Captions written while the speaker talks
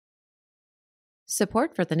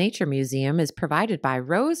Support for the Nature Museum is provided by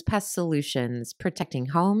Rose Pest Solutions, protecting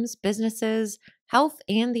homes, businesses, health,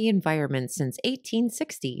 and the environment since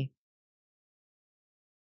 1860.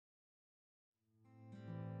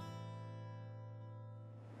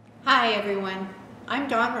 Hi everyone, I'm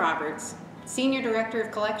Dawn Roberts, Senior Director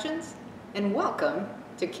of Collections, and welcome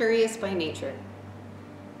to Curious by Nature.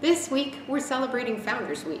 This week we're celebrating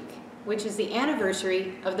Founders Week, which is the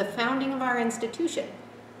anniversary of the founding of our institution,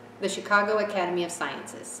 the Chicago Academy of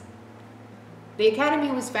Sciences. The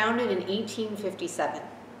Academy was founded in 1857,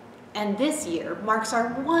 and this year marks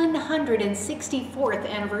our 164th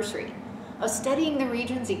anniversary of studying the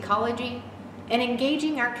region's ecology and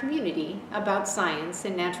engaging our community about science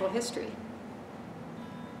and natural history.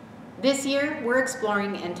 This year, we're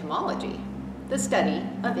exploring entomology, the study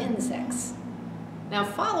of insects. Now,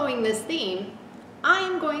 following this theme, I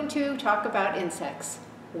am going to talk about insects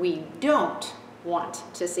we don't want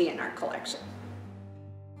to see in our collection.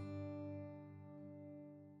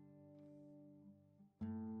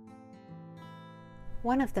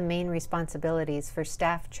 One of the main responsibilities for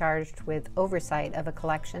staff charged with oversight of a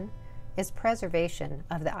collection is preservation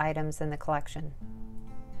of the items in the collection.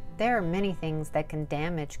 There are many things that can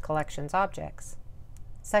damage collections objects,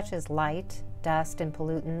 such as light, dust and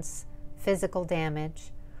pollutants, physical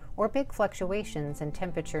damage, or big fluctuations in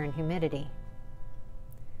temperature and humidity.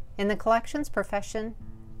 In the collections profession,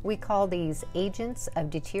 we call these agents of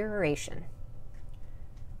deterioration.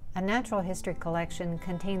 A natural history collection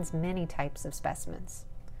contains many types of specimens.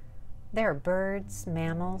 There are birds,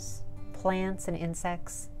 mammals, plants and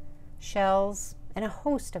insects, shells, and a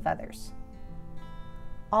host of others.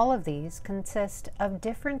 All of these consist of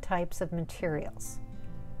different types of materials: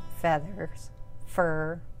 feathers,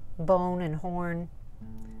 fur, bone and horn,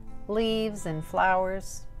 leaves and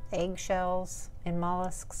flowers, eggshells and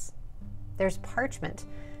mollusks. There's parchment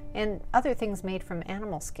and other things made from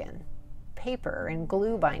animal skin, paper and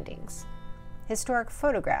glue bindings, historic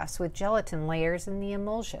photographs with gelatin layers in the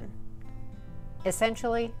emulsion.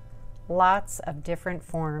 Essentially, lots of different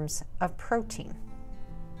forms of protein.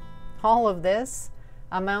 All of this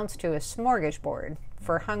amounts to a smorgasbord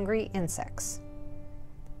for hungry insects.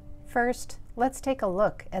 First, let's take a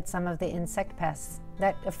look at some of the insect pests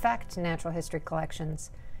that affect natural history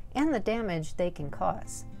collections and the damage they can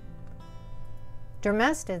cause.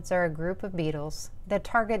 Dermestids are a group of beetles that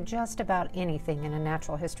target just about anything in a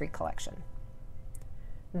natural history collection.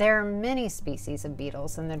 There are many species of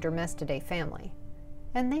beetles in the Dermestidae family,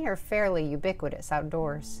 and they are fairly ubiquitous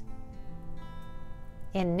outdoors.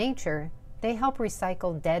 In nature, they help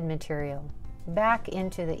recycle dead material back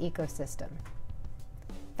into the ecosystem.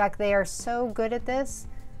 In fact, they are so good at this,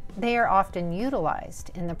 they are often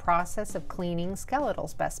utilized in the process of cleaning skeletal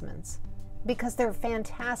specimens because they're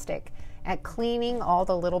fantastic at cleaning all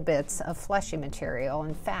the little bits of fleshy material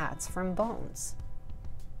and fats from bones.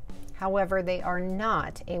 However, they are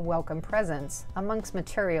not a welcome presence amongst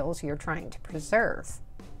materials you're trying to preserve.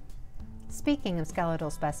 Speaking of skeletal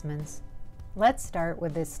specimens, let's start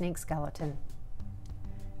with this snake skeleton.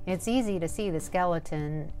 It's easy to see the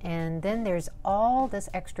skeleton, and then there's all this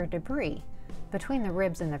extra debris between the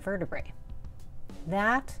ribs and the vertebrae.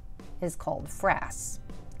 That is called frass.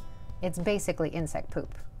 It's basically insect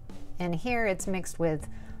poop. And here it's mixed with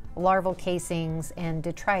larval casings and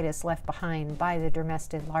detritus left behind by the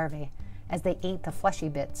dermestid larvae as they ate the fleshy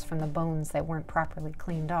bits from the bones that weren't properly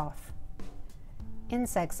cleaned off.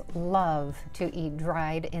 Insects love to eat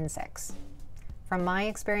dried insects. From my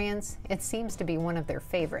experience, it seems to be one of their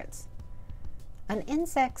favorites. An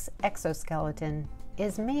insect's exoskeleton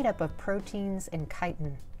is made up of proteins and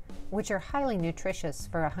chitin, which are highly nutritious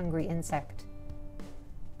for a hungry insect.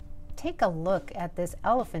 Take a look at this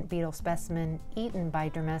elephant beetle specimen eaten by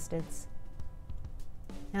dermestids.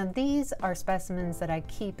 Now, these are specimens that I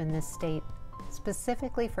keep in this state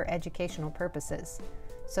specifically for educational purposes,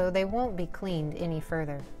 so they won't be cleaned any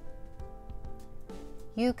further.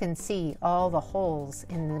 You can see all the holes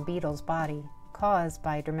in the beetle's body caused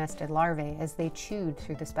by dermestid larvae as they chewed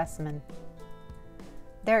through the specimen.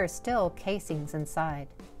 There are still casings inside.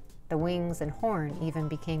 The wings and horn even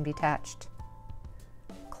became detached.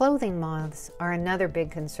 Clothing moths are another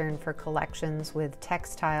big concern for collections with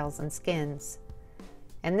textiles and skins,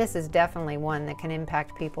 and this is definitely one that can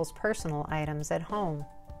impact people's personal items at home.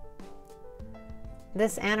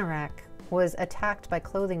 This anorak was attacked by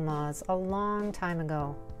clothing moths a long time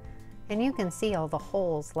ago, and you can see all the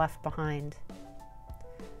holes left behind.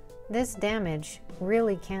 This damage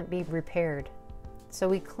really can't be repaired, so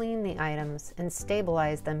we clean the items and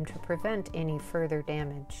stabilize them to prevent any further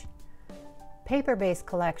damage. Paper-based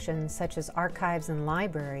collections such as archives and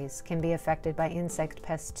libraries can be affected by insect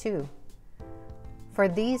pests too. For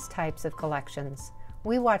these types of collections,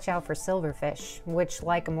 we watch out for silverfish, which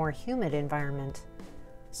like a more humid environment,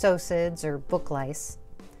 sosids or book lice,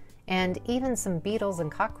 and even some beetles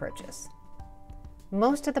and cockroaches.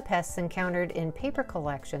 Most of the pests encountered in paper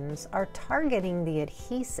collections are targeting the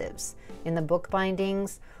adhesives in the book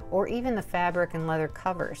bindings or even the fabric and leather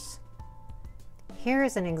covers. Here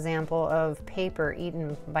is an example of paper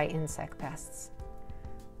eaten by insect pests.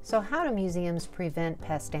 So how do museums prevent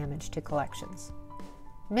pest damage to collections?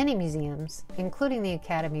 Many museums, including the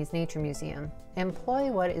Academy's Nature Museum, employ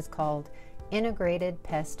what is called integrated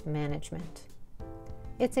pest management.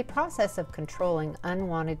 It's a process of controlling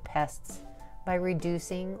unwanted pests by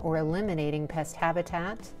reducing or eliminating pest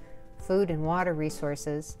habitat, food and water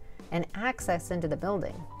resources, and access into the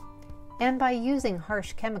building, and by using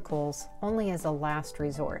harsh chemicals only as a last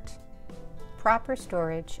resort. Proper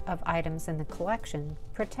storage of items in the collection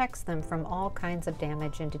protects them from all kinds of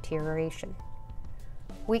damage and deterioration.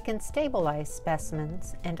 We can stabilize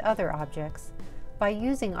specimens and other objects by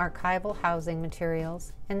using archival housing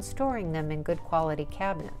materials and storing them in good quality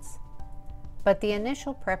cabinets. But the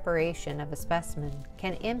initial preparation of a specimen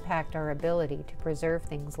can impact our ability to preserve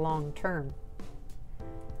things long term.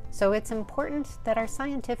 So it's important that our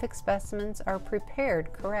scientific specimens are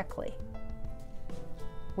prepared correctly.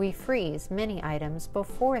 We freeze many items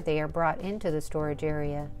before they are brought into the storage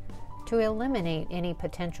area to eliminate any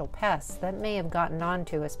potential pests that may have gotten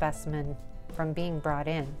onto a specimen from being brought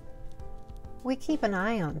in. We keep an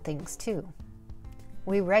eye on things too.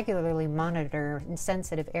 We regularly monitor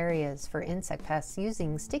sensitive areas for insect pests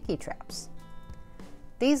using sticky traps.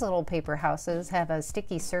 These little paper houses have a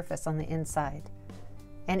sticky surface on the inside,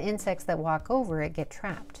 and insects that walk over it get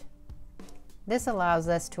trapped. This allows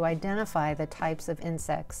us to identify the types of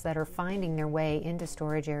insects that are finding their way into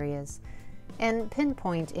storage areas and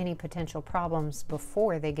pinpoint any potential problems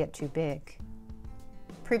before they get too big.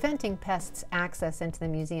 Preventing pests access into the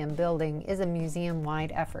museum building is a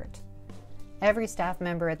museum-wide effort. Every staff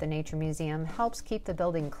member at the Nature Museum helps keep the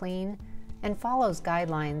building clean and follows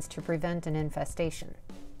guidelines to prevent an infestation.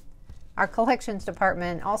 Our collections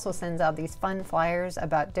department also sends out these fun flyers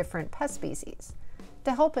about different pest species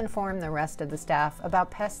to help inform the rest of the staff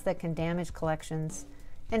about pests that can damage collections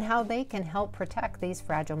and how they can help protect these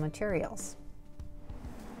fragile materials.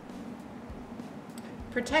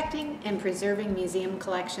 Protecting and preserving museum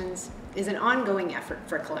collections is an ongoing effort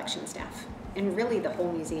for collection staff, and really the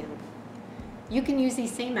whole museum. You can use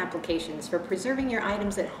these same applications for preserving your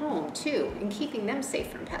items at home too, and keeping them safe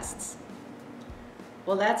from pests.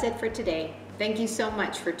 Well, that's it for today. Thank you so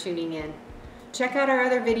much for tuning in. Check out our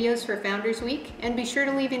other videos for Founders Week, and be sure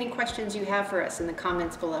to leave any questions you have for us in the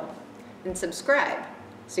comments below. And subscribe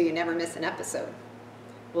so you never miss an episode.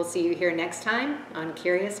 We'll see you here next time on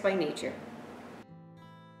Curious by Nature.